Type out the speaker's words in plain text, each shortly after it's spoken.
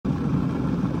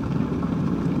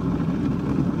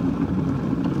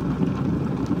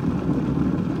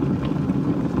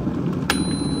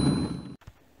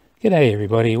G'day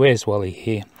everybody, where's Wally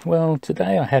here? Well,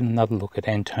 today I had another look at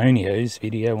Antonio's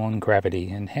video on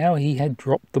gravity and how he had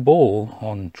dropped the ball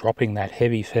on dropping that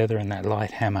heavy feather and that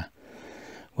light hammer.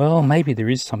 Well, maybe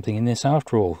there is something in this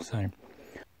after all. So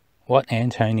what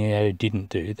Antonio didn't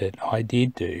do that I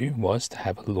did do was to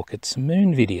have a look at some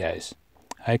moon videos.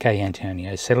 Okay,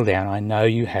 Antonio, settle down. I know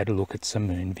you had a look at some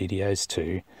moon videos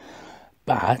too,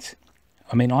 but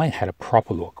I mean, I had a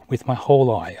proper look with my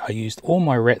whole eye. I used all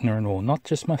my retina and all, not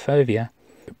just my fovea.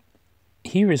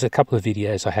 Here is a couple of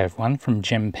videos I have, one from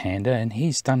Gempanda, and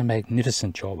he's done a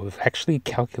magnificent job of actually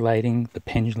calculating the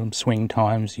pendulum swing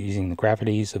times using the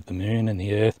gravities of the moon and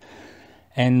the earth,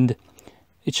 and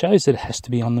it shows that it has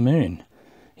to be on the moon.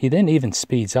 He then even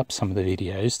speeds up some of the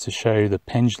videos to show the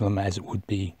pendulum as it would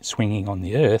be swinging on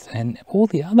the earth, and all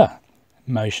the other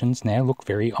motions now look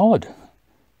very odd.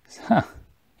 Huh,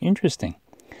 interesting.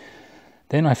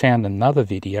 Then I found another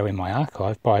video in my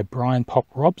archive by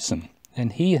BryanPopRobson,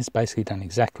 and he has basically done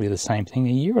exactly the same thing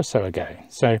a year or so ago.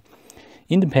 So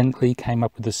independently came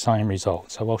up with the same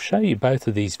result. So I'll show you both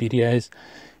of these videos.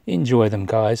 Enjoy them,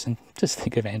 guys, and just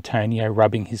think of Antonio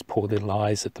rubbing his poor little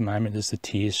eyes at the moment as the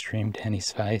tears stream down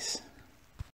his face.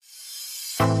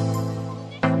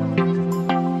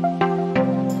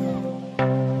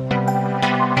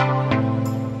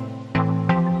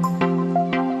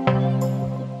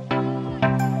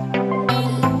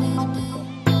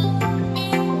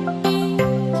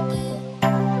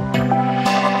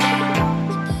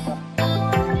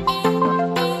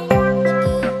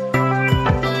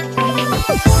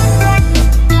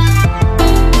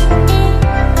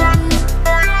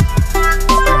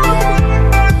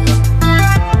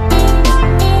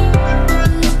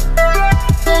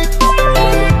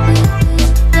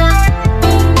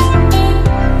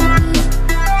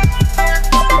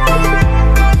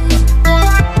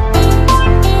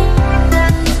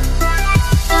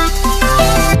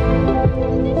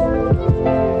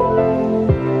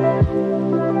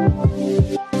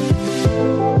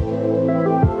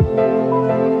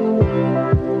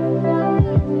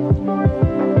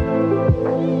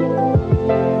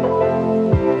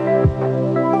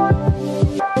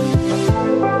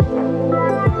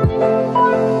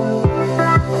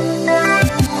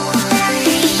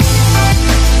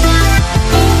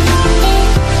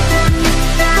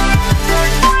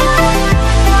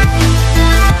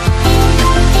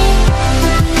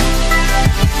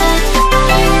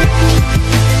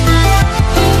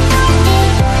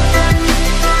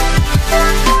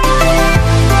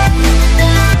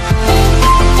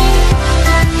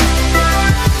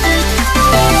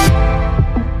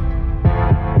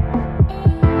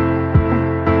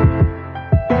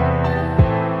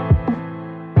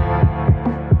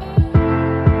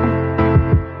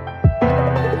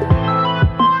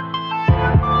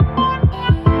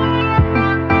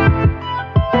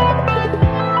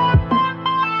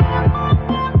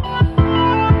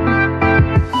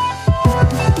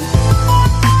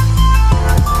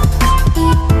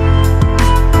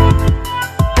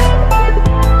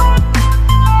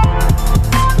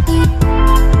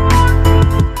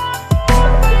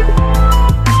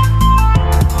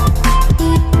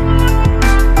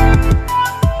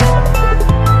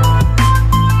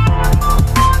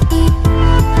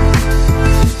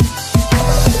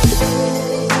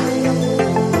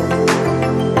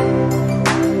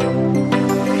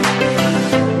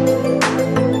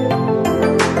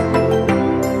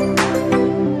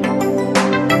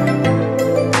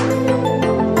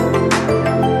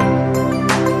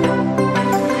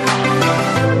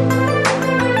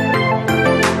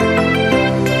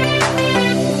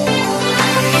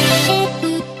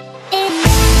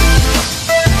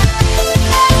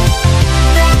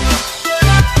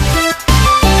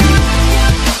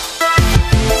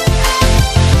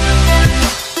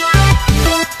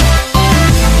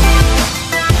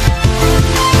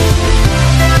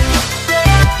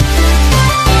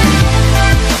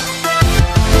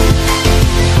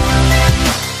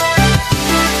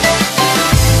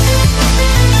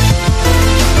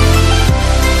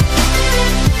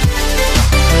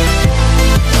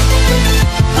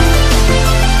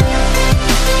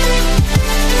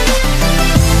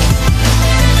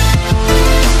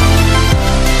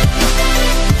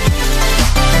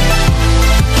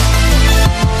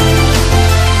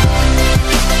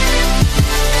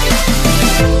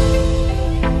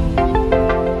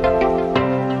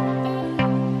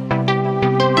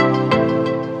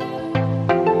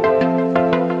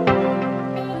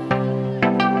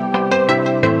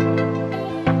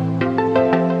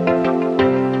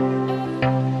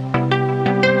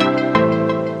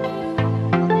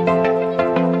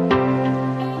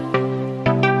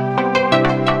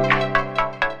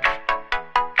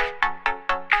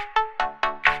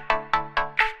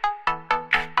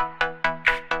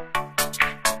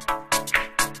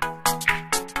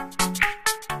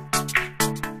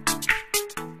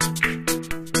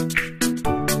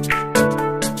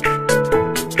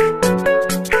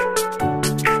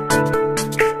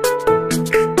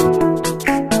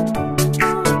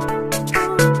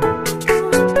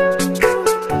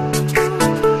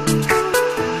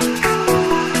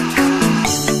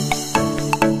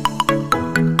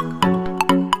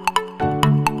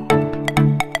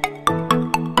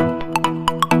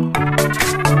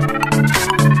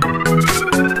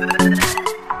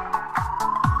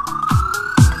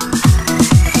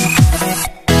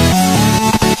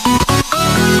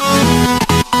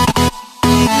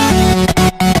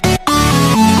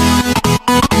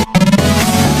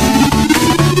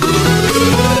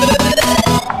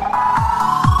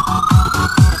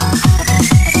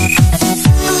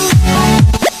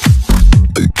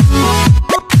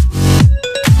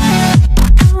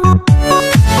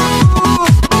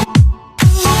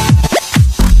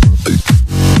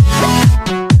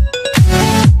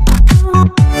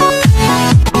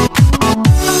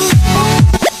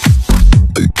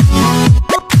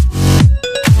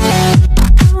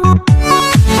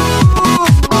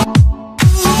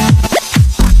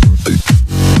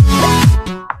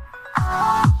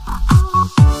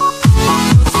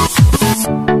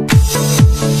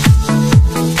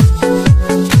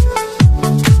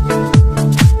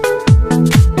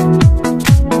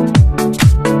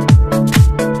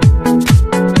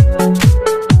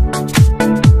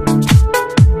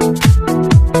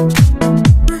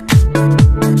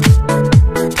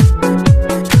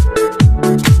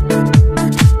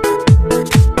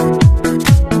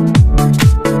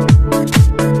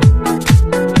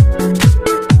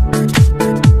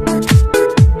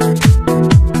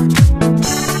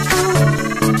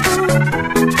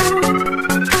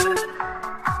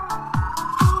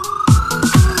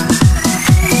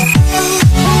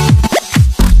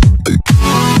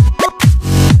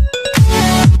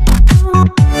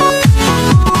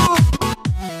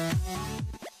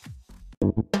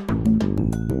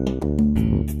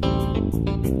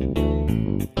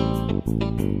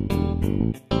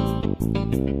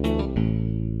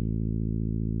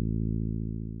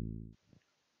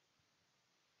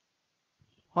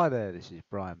 Hi there, this is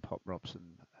BryanPopRobson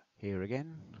here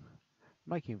again,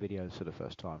 making videos for the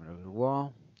first time in a little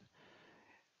while,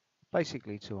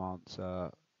 basically to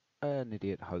answer an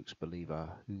idiot hoax believer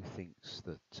who thinks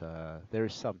that there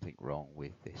is something wrong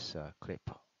with this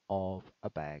clip of a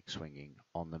bag swinging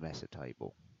on the mesa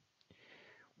table,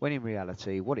 when in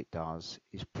reality what it does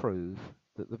is prove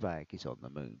that the bag is on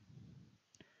the moon.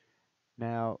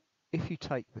 Now, if you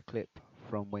take the clip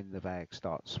from when the bag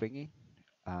starts swinging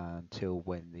until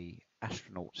when the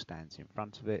astronaut stands in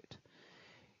front of it,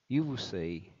 you will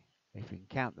see, if you can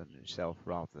count them yourself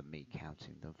rather than me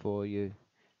counting them for you,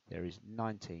 there is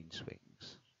 19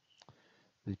 swings.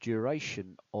 The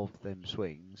duration of them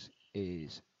swings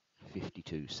is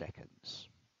 52 seconds.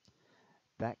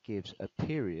 That gives a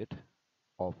period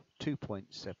of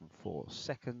 2.74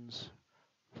 seconds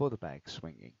for the bag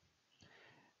swinging.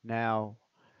 Now,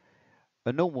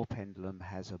 a normal pendulum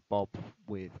has a bob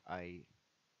with a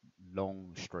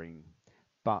long string,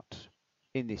 but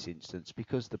in this instance,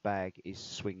 because the bag is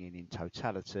swinging in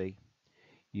totality,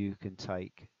 you can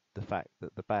take the fact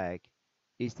that the bag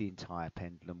is the entire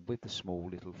pendulum with the small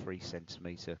little 3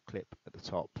 centimeter clip at the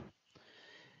top,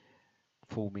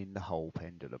 forming the whole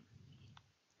pendulum.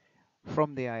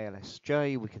 From the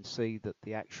ALSJ, we can see that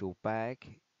the actual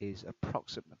bag is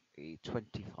approximately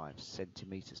 25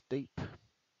 centimeters deep,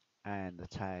 and the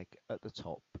tag at the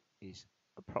top is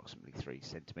approximately 3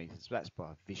 centimeters. That's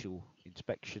by visual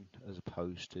inspection as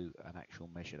opposed to an actual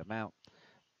measured amount,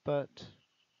 but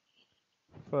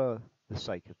for the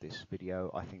sake of this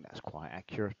video I think that's quite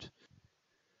accurate.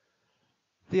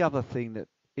 The other thing that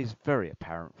is very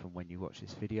apparent from when you watch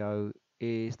this video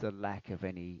is the lack of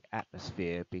any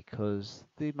atmosphere, because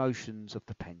the motions of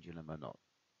the pendulum are not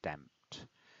damped.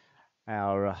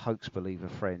 Our hoax believer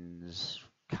friends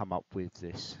come up with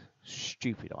this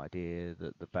stupid idea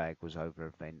that the bag was over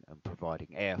a vent and providing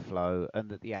airflow, and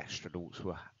that the astronauts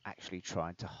were actually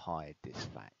trying to hide this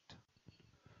fact.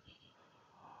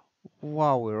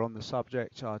 While we're on the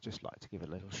subject, I'd just like to give a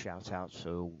little shout out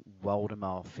to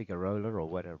Waldemar Figueroa, or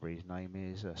whatever his name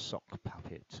is, a sock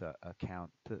puppet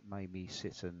account that made me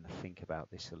sit and think about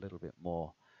this a little bit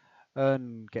more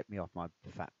and get me off my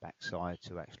fat backside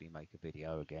to actually make a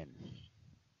video again.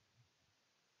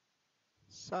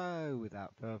 So,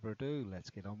 without further ado, let's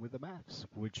get on with the maths,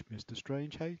 which Mr.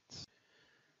 Strange hates.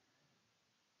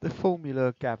 The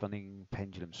formula governing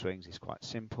pendulum swings is quite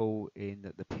simple, in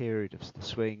that the period of the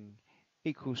swing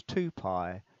equals 2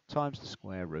 pi times the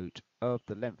square root of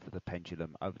the length of the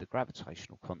pendulum over the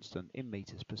gravitational constant in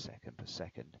meters per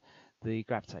second. The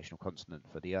gravitational constant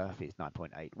for the Earth is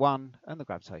 9.81 and the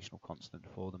gravitational constant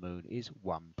for the Moon is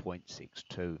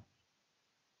 1.62.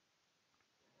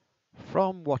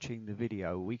 From watching the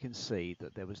video, we can see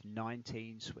that there was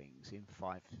 19 swings in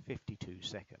 52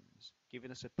 seconds,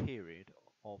 giving us a period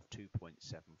of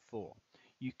 2.74.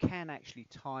 You can actually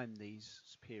time these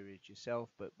periods yourself,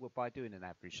 but by doing an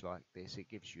average like this, it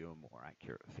gives you a more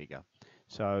accurate figure.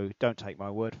 So don't take my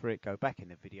word for it, go back in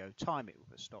the video, time it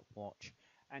with a stopwatch,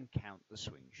 and count the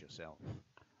swings yourself.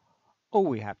 All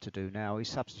we have to do now is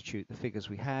substitute the figures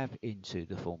we have into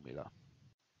the formula.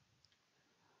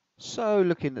 So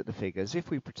looking at the figures, if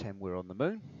we pretend we're on the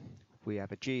moon, we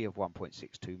have a g of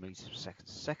 1.62 meters per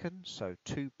second, so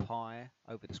 2 pi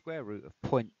over the square root of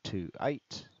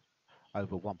 0.28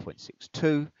 over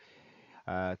 1.62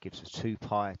 gives us 2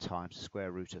 pi times the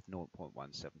square root of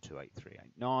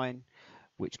 0.1728389,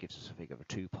 which gives us a figure of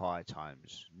 2 pi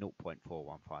times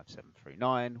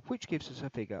 0.415739, which gives us a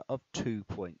figure of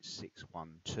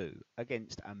 2.612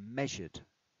 against a measured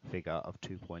figure of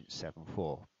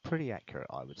 2.74. Pretty accurate,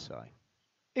 I would say.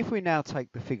 If we now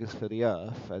take the figures for the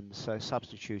Earth and so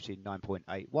substitute in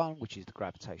 9.81, which is the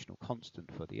gravitational constant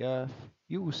for the Earth,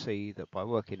 you will see that by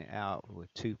working it out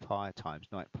with 2 pi times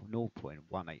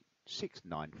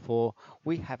 0.18694,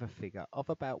 we have a figure of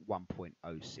about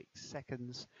 1.06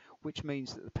 seconds, which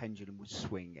means that the pendulum would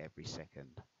swing every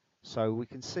second. So we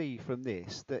can see from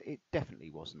this that it definitely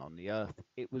wasn't on the Earth,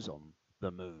 it was on the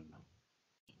Moon.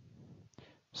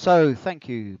 So thank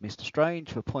you, Mr.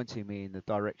 Strange, for pointing me in the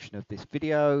direction of this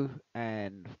video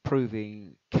and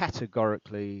proving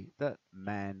categorically that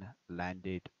man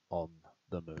landed on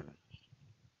the moon.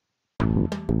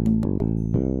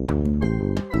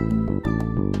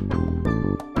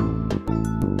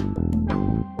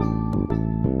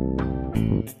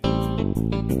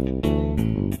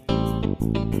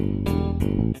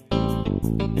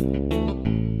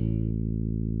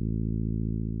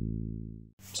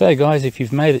 So guys, if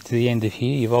you've made it to the end of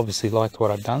here, you've obviously liked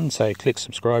what I've done, so click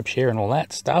subscribe, share and all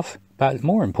that stuff. But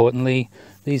more importantly,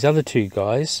 These other two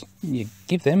guys, you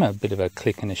give them a bit of a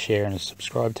click and a share and a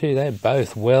subscribe too. They're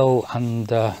both well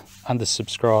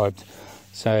undersubscribed.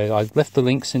 So I've left the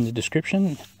links in the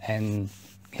description, and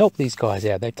help these guys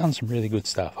out. They've done some really good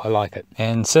stuff. I like it.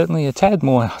 And certainly a tad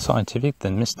more scientific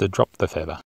than Mr. Drop the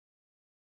Feather.